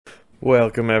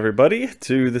Welcome everybody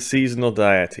to the seasonal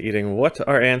diet, eating what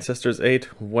our ancestors ate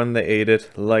when they ate it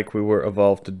like we were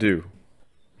evolved to do.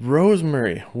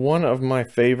 Rosemary, one of my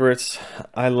favorites.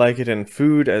 I like it in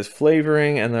food as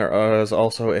flavoring, and there is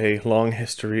also a long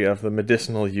history of the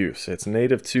medicinal use. It's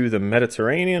native to the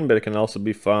Mediterranean, but it can also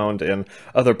be found in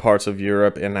other parts of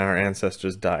Europe in our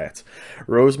ancestors' diets.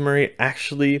 Rosemary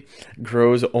actually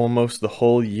grows almost the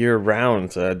whole year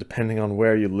round, depending on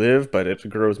where you live, but it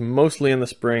grows mostly in the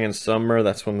spring and summer.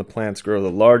 That's when the plants grow the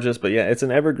largest. But yeah, it's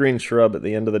an evergreen shrub at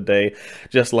the end of the day,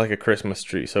 just like a Christmas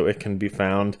tree, so it can be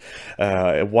found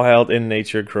wild in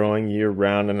nature, growing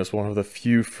year-round, and is one of the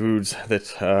few foods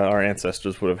that our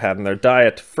ancestors would have had in their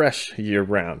diet fresh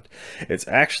year-round. It's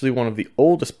actually one of the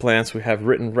oldest plants we have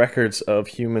written records of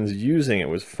humans using. It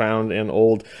was found in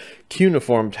old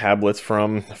cuneiform tablets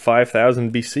from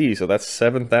 5000 BC, so that's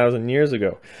 7,000 years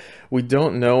ago. We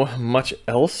don't know much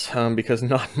else because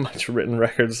not much written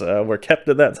records were kept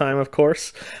at that time, of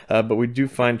course, but we do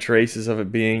find traces of it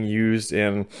being used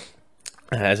in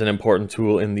as an important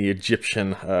tool in the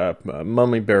Egyptian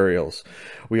mummy burials.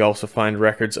 We also find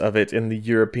records of it in the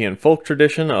European folk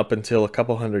tradition up until a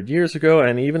couple hundred years ago,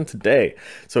 and even today.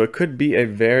 So it could be a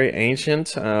very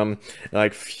ancient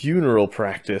like funeral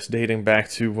practice dating back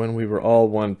to when we were all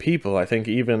one people. I think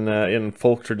even in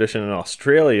folk tradition in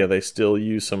Australia they still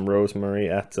use some rosemary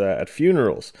at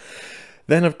funerals.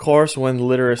 Then of course when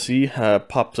literacy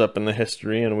pops up in the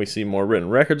history and we see more written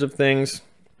records of things,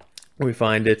 we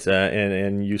find it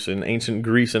in use in ancient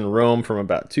Greece and Rome from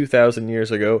about 2,000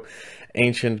 years ago.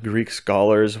 Ancient Greek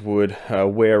scholars would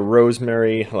wear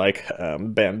rosemary like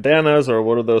bandanas, or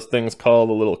what are those things called,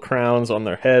 the little crowns on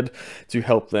their head, to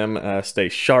help them stay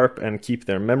sharp and keep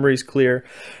their memories clear.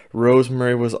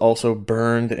 Rosemary was also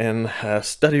burned in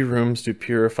study rooms to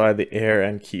purify the air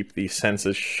and keep the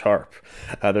senses sharp.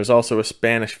 There's also a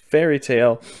Spanish fairy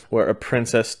tale where a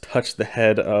princess touched the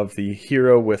head of the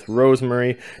hero with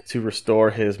rosemary to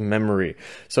restore his memory.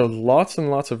 So lots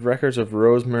and lots of records of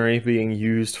rosemary being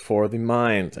used for the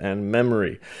mind and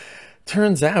memory.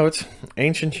 Turns out,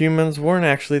 ancient humans weren't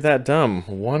actually that dumb.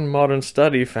 One modern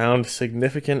study found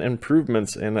significant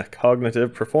improvements in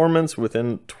cognitive performance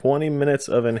within 20 minutes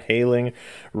of inhaling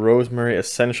rosemary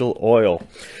essential oil.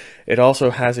 It also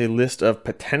has a list of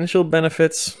potential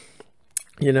benefits,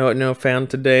 found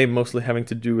today, mostly having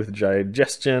to do with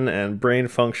digestion and brain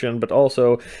function, but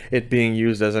also it being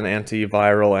used as an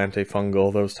antiviral,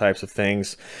 antifungal, those types of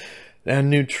things.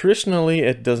 And nutritionally,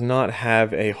 it does not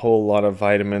have a whole lot of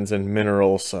vitamins and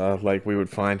minerals like we would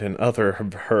find in other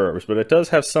herbs, but it does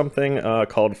have something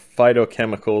called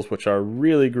phytochemicals, which are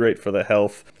really great for the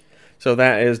health. So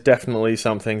that is definitely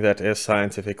something that is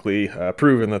scientifically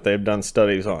proven that they've done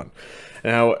studies on.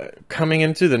 Now, coming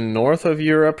into the north of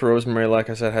Europe, rosemary,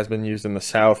 like I said, has been used in the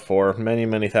south for many,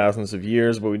 many thousands of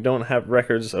years, but we don't have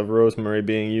records of rosemary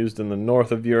being used in the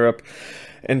north of Europe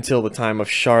until the time of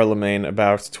Charlemagne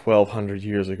about 1200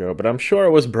 years ago. But I'm sure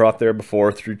it was brought there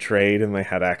before through trade and they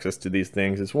had access to these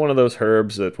things. It's one of those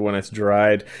herbs that when it's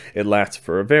dried, it lasts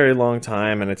for a very long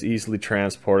time and it's easily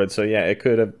transported. So yeah, it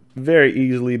could have very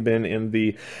easily been in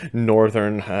the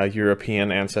northern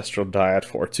European ancestral diet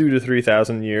for 2,000 to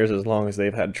 3,000 years, as long as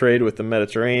they've had trade with the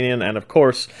Mediterranean, and of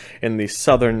course in the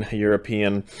southern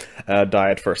European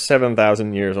diet for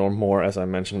 7,000 years or more, as I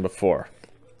mentioned before.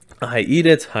 I eat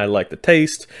it, I like the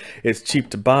taste, it's cheap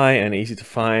to buy and easy to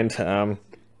find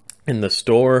in the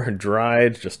store,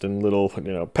 dried, just in little,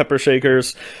 pepper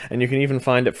shakers, and you can even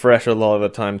find it fresh a lot of the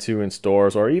time too in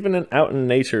stores, or even out in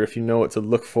nature if you know what to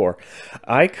look for.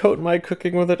 I coat my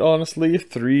cooking with it, honestly,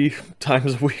 3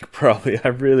 times a week probably. I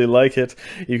really like it.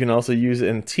 You can also use it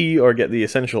in tea or get the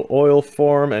essential oil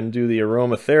form and do the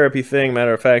aromatherapy thing.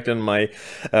 Matter of fact, in my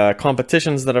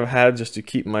competitions that I've had, just to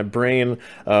keep my brain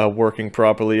working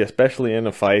properly, especially in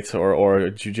a fight or a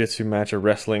jiu-jitsu match or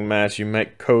wrestling match, you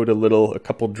might coat a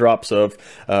couple drops of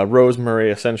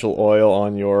rosemary essential oil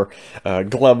on your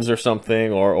gloves or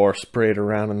something, or spray it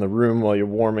around in the room while you're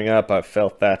warming up. I've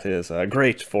felt that is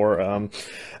great for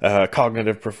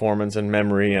cognitive performance and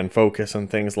memory and focus and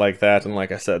things like that. And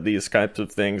like I said, these types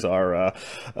of things are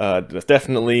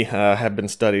definitely have been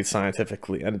studied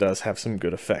scientifically and does have some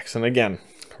good effects. And again,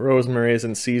 rosemary is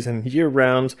in season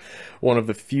year-round, one of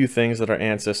the few things that our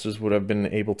ancestors would have been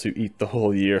able to eat the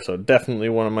whole year, so definitely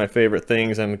one of my favorite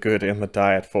things and good in the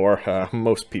diet for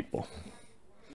most people.